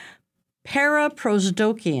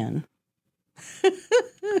 Paraprosdokian.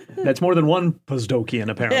 That's more than one Prosdokian,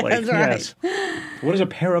 apparently. That's right. Yes. What is a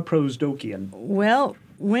paraprosdokian? Well,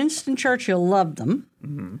 Winston Churchill loved them.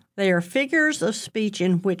 Mm-hmm. They are figures of speech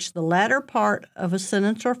in which the latter part of a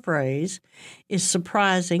sentence or phrase is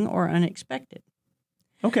surprising or unexpected.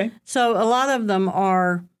 Okay. So a lot of them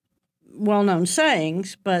are well-known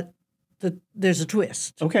sayings, but there's a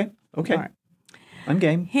twist. Okay. All right. I'm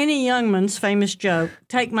game. Henny Youngman's famous joke,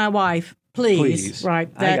 "Take my wife, please."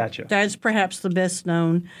 Right. I got you. That's perhaps the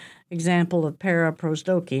best-known example of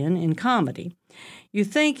paraprosdokian in comedy. You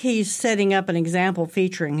think he's setting up an example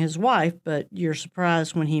featuring his wife, but you're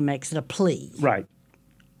surprised when he makes it a plea. Right.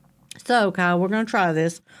 So, Kyle, we're going to try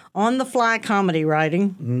this on-the-fly comedy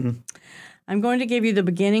writing. Mm-hmm. I'm going to give you the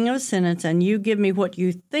beginning of a sentence, and you give me what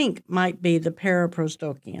you think might be the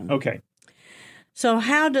paraprosdokian. Okay. So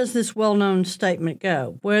how does this well-known statement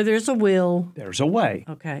go? Where there's a will, there's a way.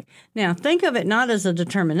 Okay. Now, think of it not as a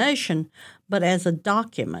determination, but as a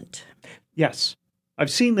document. Yes.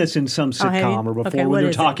 I've seen this in some sitcom or before when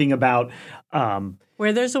they're talking about...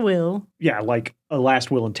 where there's a will. Yeah, like a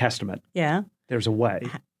last will and testament. Yeah. There's a way.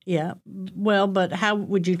 Yeah. Well, but how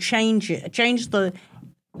would you change it? Change the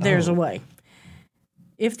there's a way.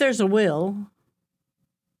 If there's a will...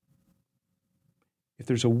 If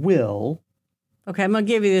there's a will... Okay, I'm going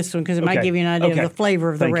to give you this one because it might give you an idea of the flavor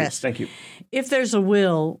of the rest. Thank you. If there's a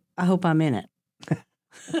will, I hope I'm in it.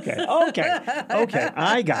 Okay.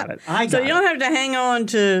 I got it. So you don't have to hang on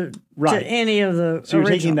to any of the So you're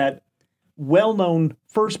original. taking that well-known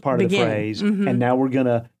first part of the phrase, and now we're going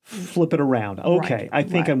to flip it around. Okay. Right. I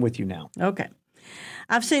think I'm with you now. Okay.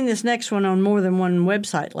 I've seen this next one on more than one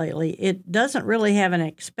website lately. It doesn't really have an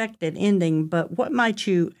expected ending, but what might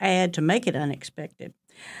you add to make it unexpected?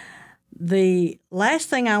 The last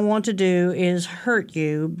thing I want to do is hurt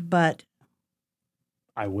you, but...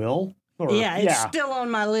 I will? Or, it's still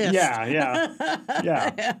on my list.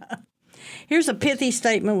 Yeah. Here's a pithy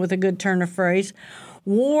statement with a good turn of phrase.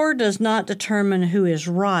 War does not determine who is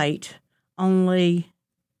right, only...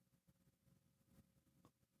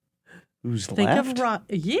 Who's Think left? of right.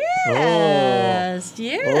 Yes.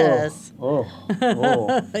 Yeah.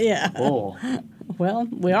 Well,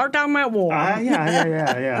 we are talking about war.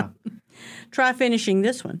 Yeah. Try finishing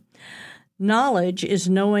this one. Knowledge is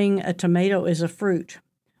knowing a tomato is a fruit.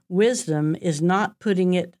 Wisdom is not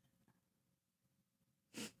putting it.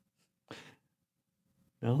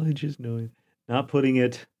 Knowledge is knowing, not putting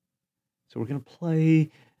it. So we're going to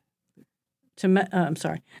play. I'm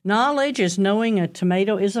sorry. Knowledge is knowing a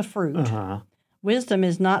tomato is a fruit. Uh-huh. Wisdom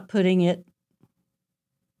is not putting it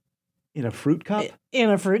in a fruit cup? In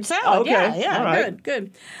a fruit salad. Okay. Yeah. All right.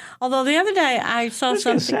 Good. Although the other day I saw something. I was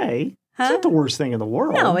going to say, it's not the worst thing in the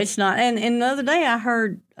world. No, it's not. And the other day I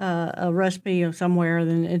heard a recipe of somewhere,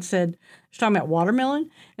 and it said, it's talking about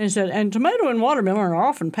watermelon, and it said, and tomato and watermelon are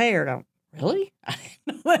often paired. Really? I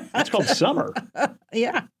didn't know that. That's called summer.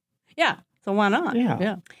 Yeah. So why not?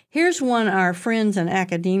 Yeah. Here's one our friends in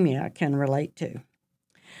academia can relate to.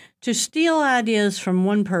 To steal ideas from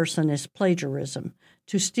one person is plagiarism.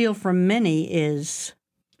 To steal from many is...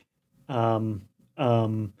 a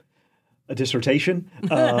dissertation.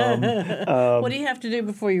 What do you have to do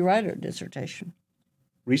before you write a dissertation?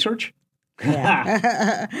 Research?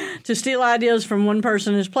 Yeah. To steal ideas from one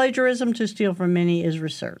person is plagiarism. To steal from many is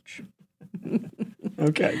research.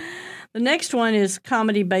 Okay. The next one is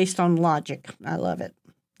comedy based on logic. I love it.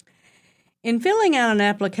 In filling out an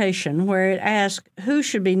application where it asks who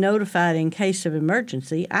should be notified in case of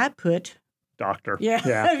emergency, I put... Doctor. Yeah.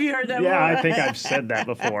 Have you heard that Yeah, one? I think I've said that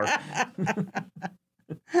before.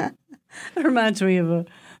 It reminds me of a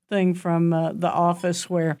thing from The Office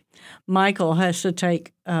where Michael has to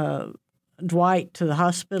take Dwight to the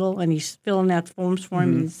hospital, and he's filling out the forms for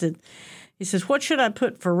him. Mm-hmm. And he says, "What should I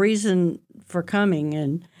put for reason for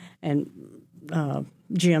coming?" And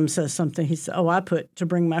Jim says something. He says, "Oh, I put to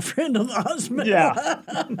bring my friend to the hospital." Yeah.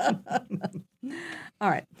 All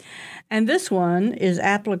right. And this one is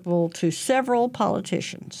applicable to several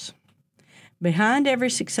politicians. Behind every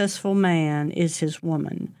successful man is his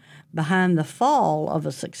woman. Behind the fall of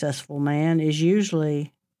a successful man is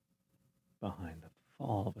usually... Behind the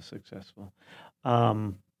fall of a successful...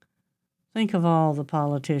 Think of all the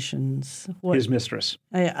politicians. His mistress.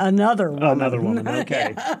 Another woman. Another woman,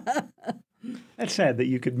 okay. That's sad that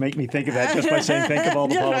you could make me think of that just by saying think of all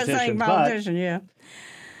the politicians. Yeah.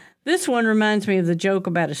 This one reminds me of the joke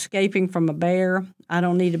about escaping from a bear. I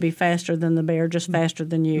don't need to be faster than the bear, just faster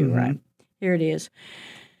than you, Mm-hmm. right? Here it is.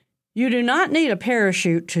 You do not need a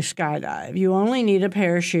parachute to skydive. You only need a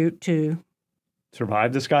parachute to...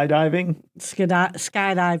 Survive the skydiving?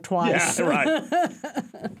 Skydive twice. Yeah, right.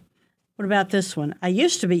 What about this one? I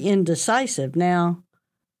used to be indecisive. Now,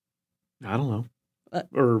 I don't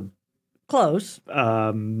know. Close.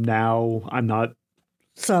 Now I'm not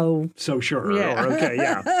so sure. Yeah. Or, okay,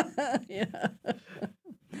 yeah. Yeah.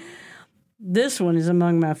 This one is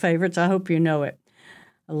among my favorites. I hope you know it.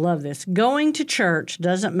 I love this. Going to church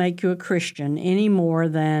doesn't make you a Christian any more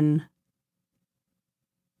than,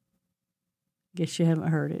 guess you haven't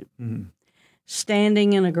heard it. Mm-hmm.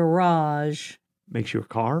 Standing in a garage. Makes you a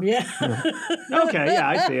car? Yeah. Okay, yeah,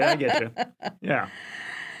 I see it. I get you. Yeah.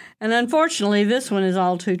 And unfortunately, this one is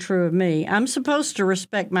all too true of me. I'm supposed to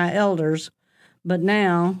respect my elders, but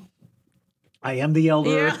now I am the elder.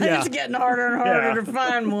 Yeah, it's getting harder and harder to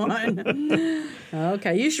find one.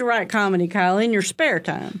 Okay, you should write comedy, Kyle, in your spare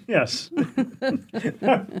time. Yes.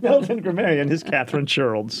 Milton grammarian is Catherine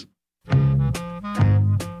Sherrills.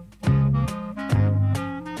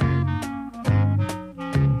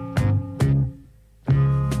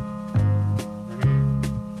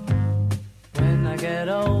 When I get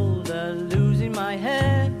older, losing my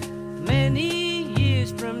hair, many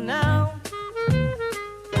years from now,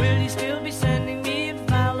 will you still be sending me a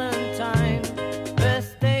Valentine?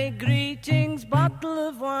 Birthday greetings, bottle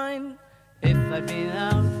of wine. If I'd been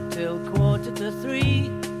out till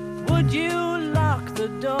 2:45, would you lock the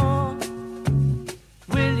door?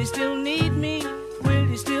 Will you still need me? Will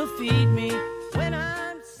you still feed me when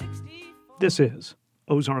I'm 64? This is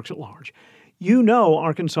Ozarks at Large. You know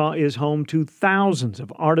Arkansas is home to thousands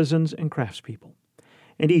of artisans and craftspeople.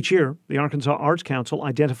 And each year, the Arkansas Arts Council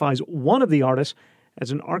identifies one of the artists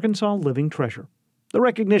as an Arkansas living treasure. The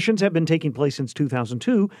recognitions have been taking place since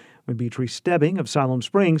 2002, when Beatrice Stebbing of Siloam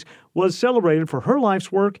Springs was celebrated for her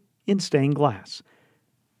life's work in stained glass.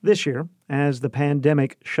 This year, as the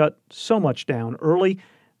pandemic shut so much down early,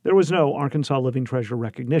 there was no Arkansas Living Treasure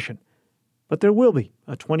recognition. But there will be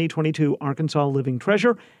a 2022 Arkansas Living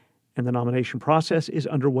Treasure, and the nomination process is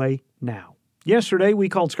underway now. Yesterday, we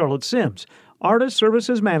called Scarlett Sims, Artist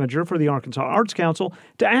Services Manager for the Arkansas Arts Council,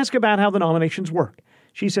 to ask about how the nominations work.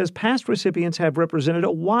 She says past recipients have represented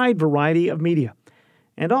a wide variety of media,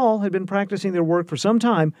 and all had been practicing their work for some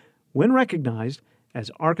time when recognized as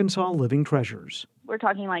Arkansas Living Treasures. We're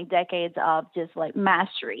talking like decades of just like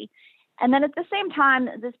mastery. And then at the same time,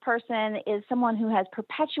 this person is someone who has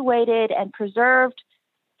perpetuated and preserved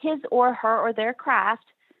his or her or their craft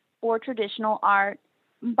or traditional art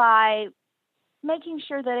by making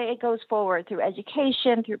sure that it goes forward through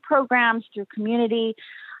education, through programs, through community.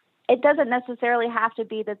 It doesn't necessarily have to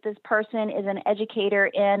be that this person is an educator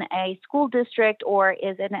in a school district or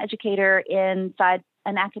is an educator inside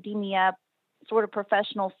an academia sort of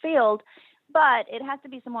professional field, but it has to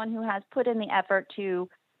be someone who has put in the effort to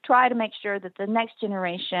try to make sure that the next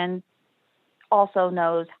generation also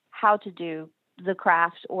knows how to do the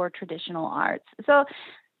crafts or traditional arts. So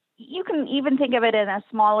you can even think of it in a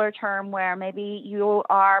smaller term where maybe you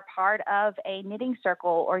are part of a knitting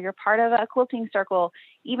circle or you're part of a quilting circle,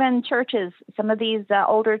 even churches, some of these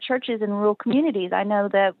older churches in rural communities. I know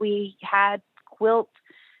that we had quilt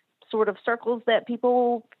sort of circles that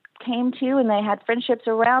people came to and they had friendships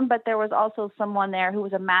around, but there was also someone there who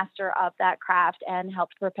was a master of that craft and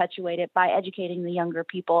helped perpetuate it by educating the younger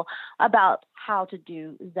people about how to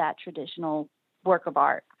do that traditional work of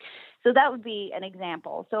art. So that would be an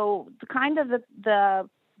example. So the kind of the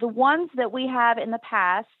ones that we have in the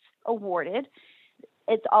past awarded,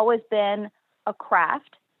 it's always been a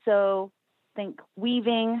craft. So think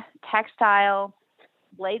weaving, textile,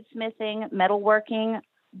 bladesmithing, metalworking,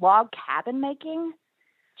 log cabin making,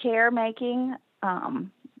 chair making.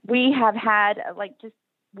 We have had like just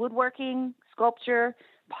woodworking, sculpture,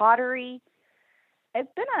 pottery.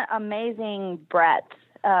 It's been an amazing breadth.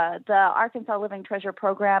 The Arkansas Living Treasure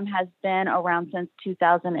program has been around since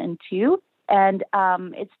 2002, and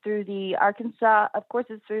it's through the Arkansas, of course,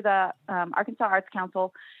 it's through the Arkansas Arts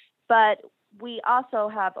Council, but we also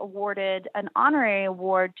have awarded an honorary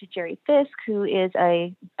award to Jerry Fisk, who is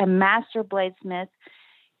a master bladesmith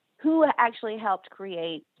who actually helped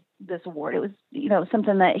create this award. It was,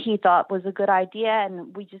 something that he thought was a good idea,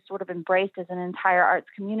 and we just sort of embraced as an entire arts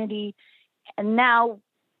community. And now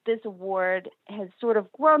this award has sort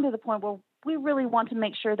of grown to the point where we really want to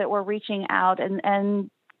make sure that we're reaching out and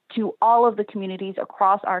to all of the communities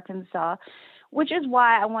across Arkansas, which is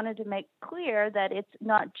why I wanted to make clear that it's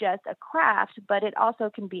not just a craft, but it also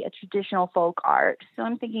can be a traditional folk art. So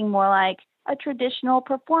I'm thinking more like a traditional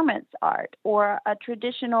performance art or a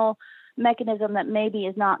traditional mechanism that maybe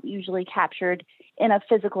is not usually captured in a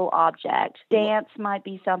physical object. Dance might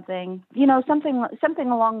be something, something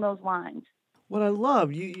along those lines. What I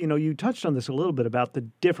love, you touched on this a little bit about the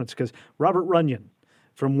difference, because Robert Runyon,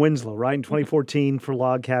 from Winslow, right, in 2014 for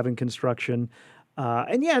log cabin construction.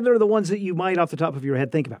 And yeah, they're the ones that you might, off the top of your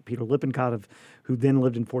head, think about. Peter Lippincott, who then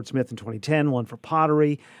lived in Fort Smith in 2010, one for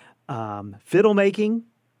pottery, fiddle making,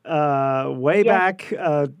 way back.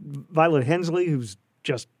 Violet Hensley, who's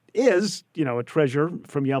just is, a treasure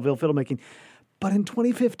from Yaleville fiddle making. But in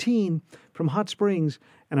 2015, from Hot Springs,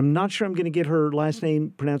 and I'm not sure I'm going to get her last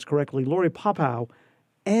name pronounced correctly, Lori Popow,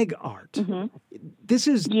 egg art. This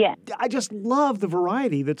is, I just love the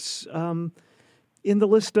variety that's in the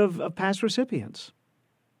list of past recipients.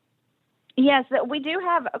 Yes, we do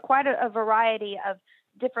have quite a variety of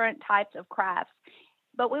different types of crafts,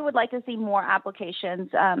 but we would like to see more applications.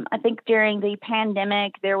 I think during the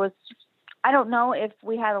pandemic, I don't know if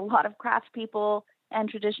we had a lot of craftspeople and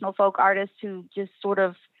traditional folk artists who just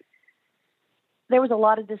there was a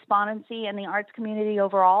lot of despondency in the arts community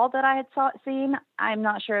overall that I had seen. I'm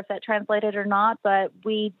not sure if that translated or not, but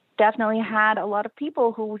we definitely had a lot of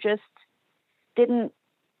people who just didn't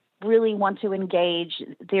really want to engage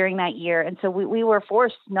during that year. And so we were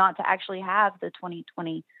forced not to actually have the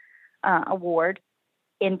 2020 award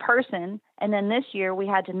in person. And then this year we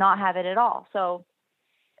had to not have it at all. So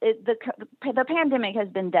the pandemic has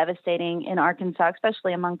been devastating in Arkansas,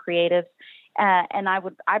 especially among creatives. And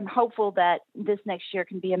I'm hopeful that this next year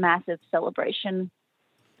can be a massive celebration.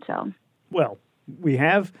 So, well, we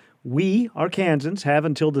Arkansans have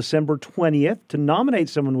until December 20th to nominate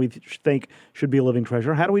someone we think should be a living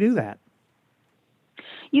treasure. How do we do that?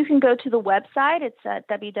 You can go to the website. It's at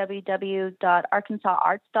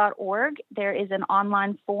www.arkansasarts.org. There is an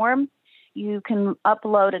online form. You can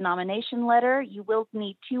upload a nomination letter. You will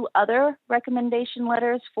need 2 other recommendation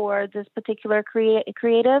letters for this particular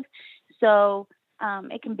creative. So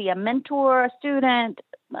it can be a mentor, a student,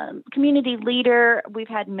 community leader. We've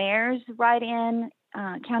had mayors write in,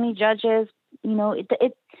 county judges.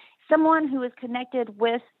 It's someone who is connected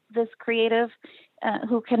with this creative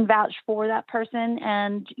who can vouch for that person.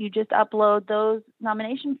 And you just upload those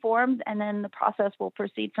nomination forms, and then the process will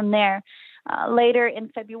proceed from there. Later in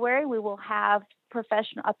February, we will have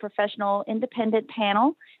a professional independent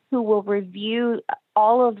panel who will review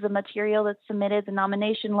all of the material that's submitted, the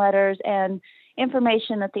nomination letters and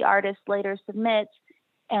information that the artist later submits,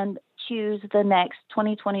 and choose the next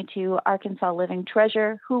 2022 Arkansas Living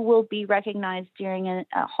Treasure, who will be recognized during a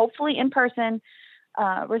hopefully in-person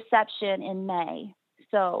reception in May.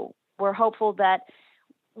 So we're hopeful that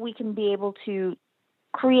we can be able to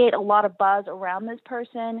create a lot of buzz around this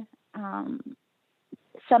person,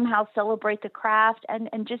 somehow celebrate the craft, and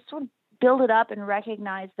just sort of build it up and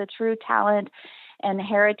recognize the true talent and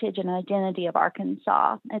heritage and identity of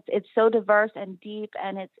Arkansas. It's so diverse and deep,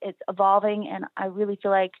 and it's evolving, and I really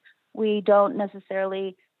feel like we don't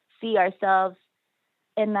necessarily see ourselves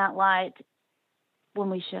in that light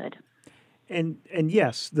when we should. And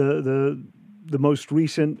yes, the most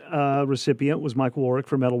recent recipient was Michael Warwick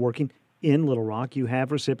for metalworking in Little Rock. You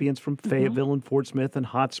have recipients from Fayetteville and Fort Smith and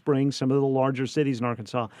Hot Springs, some of the larger cities in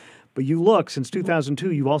Arkansas. But you look, since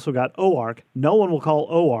 2002, you've also got Ozarks. No one will call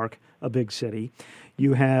Ozarks a big city.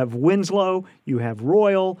 You have Winslow, you have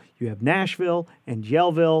Royal, you have Nashville and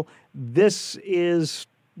Yaleville. This is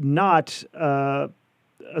not a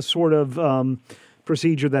sort of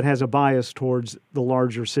procedure that has a bias towards the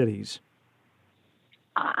larger cities.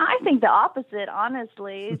 I think the opposite,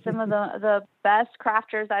 honestly. Some of the best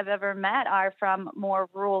crafters I've ever met are from more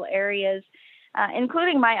rural areas,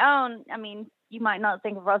 including my own. I mean, you might not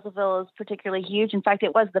think of Russellville as particularly huge. In fact,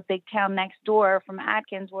 it was the big town next door from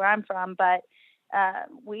Atkins, where I'm from. But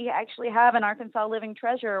we actually have an Arkansas Living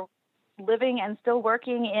Treasure living and still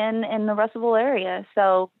working in the Russellville area.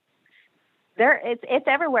 So it's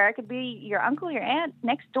everywhere. It could be your uncle, your aunt,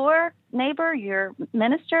 next door neighbor, your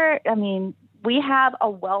minister. I mean, we have a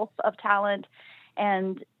wealth of talent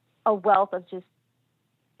and a wealth of just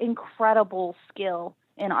incredible skill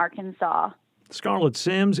in Arkansas. Scarlett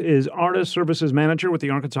Sims is Artist Services Manager with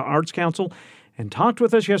the Arkansas Arts Council and talked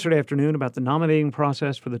with us yesterday afternoon about the nominating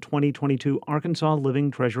process for the 2022 Arkansas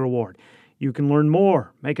Living Treasure Award. You can learn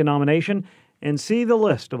more, make a nomination, and see the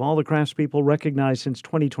list of all the craftspeople recognized since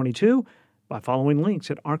 2022 by following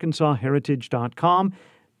links at arkansasheritage.com.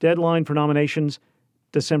 Deadline for nominations,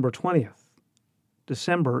 December 20th.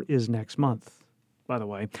 December is next month, by the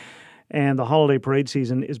way. And the holiday parade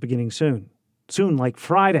season is beginning soon. Soon, like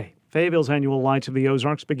Friday. Fayetteville's annual Lights of the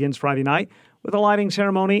Ozarks begins Friday night with a lighting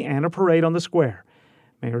ceremony and a parade on the square.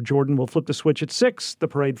 Mayor Jordan will flip the switch at 6. The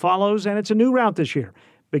parade follows, and it's a new route this year,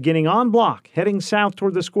 beginning on Block, heading south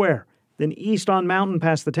toward the square, then east on Mountain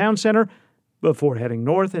past the town center, before heading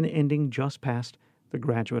north and ending just past the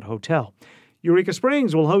Graduate Hotel. Eureka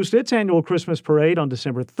Springs will host its annual Christmas parade on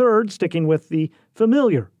December 3rd, sticking with the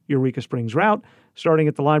familiar Eureka Springs route, starting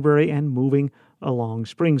at the library and moving along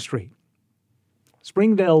Spring Street.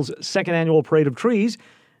 Springdale's second annual Parade of Trees,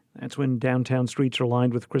 that's when downtown streets are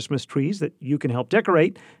lined with Christmas trees that you can help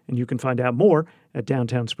decorate, and you can find out more at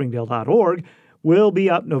downtownspringdale.org, will be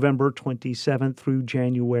up November 27th through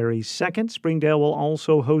January 2nd. Springdale will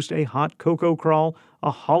also host a hot cocoa crawl,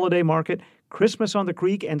 a holiday market, Christmas on the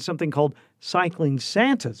Creek, and something called Cycling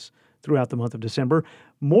Santas throughout the month of December.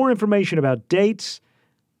 More information about dates,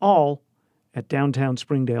 all at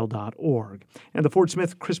downtownspringdale.org. And the Fort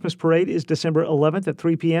Smith Christmas Parade is December 11th at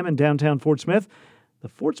 3 p.m. in downtown Fort Smith. The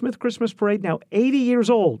Fort Smith Christmas Parade, now 80 years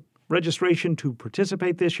old. Registration to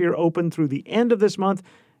participate this year open through the end of this month.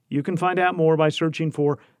 You can find out more by searching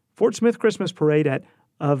for Fort Smith Christmas Parade at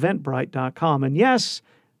eventbrite.com. And yes,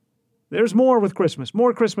 there's more with Christmas.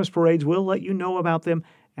 More Christmas parades. We'll let you know about them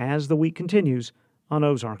as the week continues on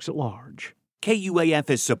Ozarks at Large. KUAF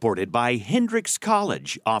is supported by Hendrix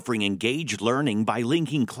College, offering engaged learning by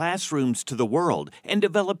linking classrooms to the world and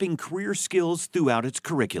developing career skills throughout its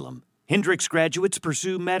curriculum. Hendrix graduates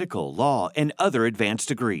pursue medical, law, and other advanced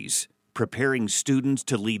degrees, preparing students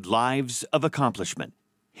to lead lives of accomplishment.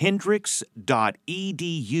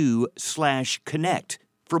 Hendrix.edu/connect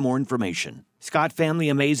for more information. Scott Family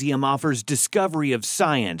Amazium offers discovery of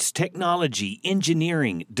science, technology,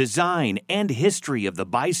 engineering, design, and history of the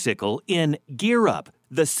bicycle in Gear Up,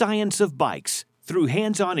 the Science of Bikes. Through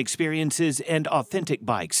hands-on experiences and authentic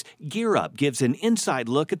bikes, Gear Up gives an inside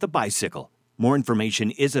look at the bicycle. More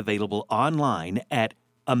information is available online at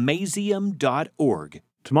amazium.org.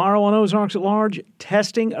 Tomorrow on Ozarks at Large,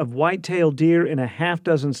 testing of white-tailed deer in a half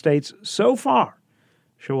dozen states so far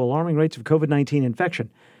show alarming rates of COVID-19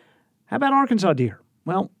 infection. How about Arkansas deer?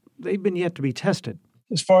 Well, they've been yet to be tested.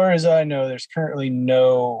 As far as I know, there's currently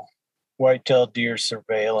no white-tailed deer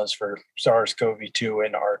surveillance for SARS-CoV-2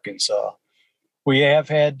 in Arkansas. We have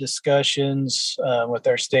had discussions with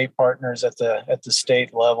our state partners at the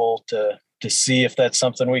state level to see if that's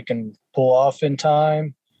something we can pull off in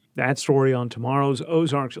time. That story on tomorrow's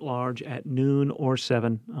Ozarks at Large at noon or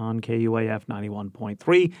 7 on KUAF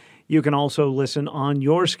 91.3. You can also listen on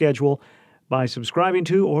your schedule by subscribing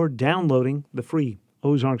to or downloading the free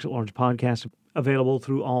Ozarks at Large podcast, available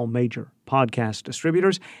through all major podcast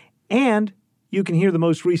distributors. And you can hear the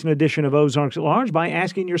most recent edition of Ozarks at Large by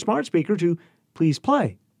asking your smart speaker to please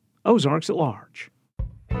play Ozarks at Large.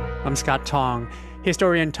 I'm Scott Tong.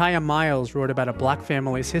 Historian Taya Miles wrote about a black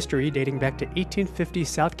family's history dating back to 1850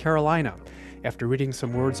 South Carolina after reading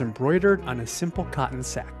some words embroidered on a simple cotton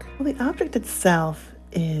sack. Well, the object itself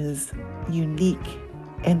is unique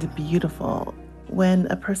and beautiful. When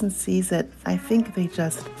a person sees it, I think they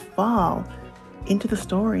just fall into the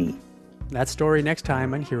story. That story next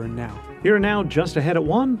time on Here and Now. Here and Now, just ahead at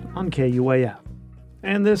 1 on KUAF.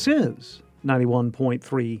 And this is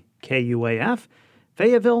 91.3 KUAF,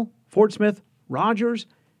 Fayetteville, Fort Smith, Rogers,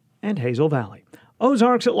 and Hazel Valley.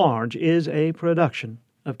 Ozarks at Large is a production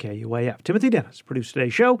of KUAF. Timothy Dennis produced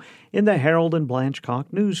today's show in the Harold and Blanche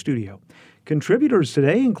Koch News Studio. Contributors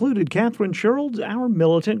today included Catherine Sherrills, our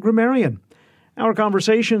militant grammarian. Our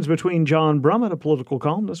conversations between John Brummett, a political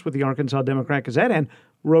columnist with the Arkansas Democrat Gazette, and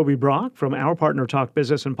Roby Brock from our partner Talk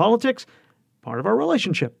Business and Politics, part of our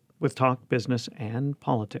relationship with Talk Business and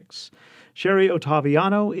Politics. Sherry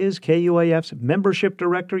Ottaviano is KUAF's membership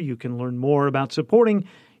director. You can learn more about supporting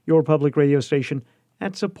your public radio station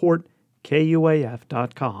at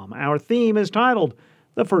supportkuaf.com. Our theme is titled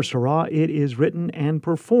The First Hurrah. It is written and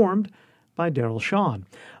performed by Daryl Shawn.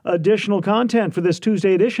 Additional content for this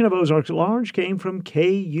Tuesday edition of Ozarks at Large came from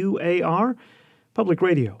KUAR, public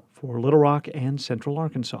radio for Little Rock and Central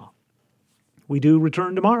Arkansas. We do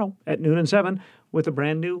return tomorrow at noon and 7 with a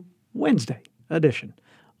brand new Wednesday edition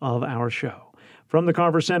of our show. From the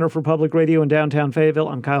Carver Center for Public Radio in downtown Fayetteville,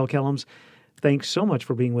 I'm Kyle Kellums. Thanks so much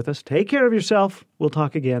for being with us. Take care of yourself. We'll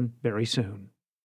talk again very soon.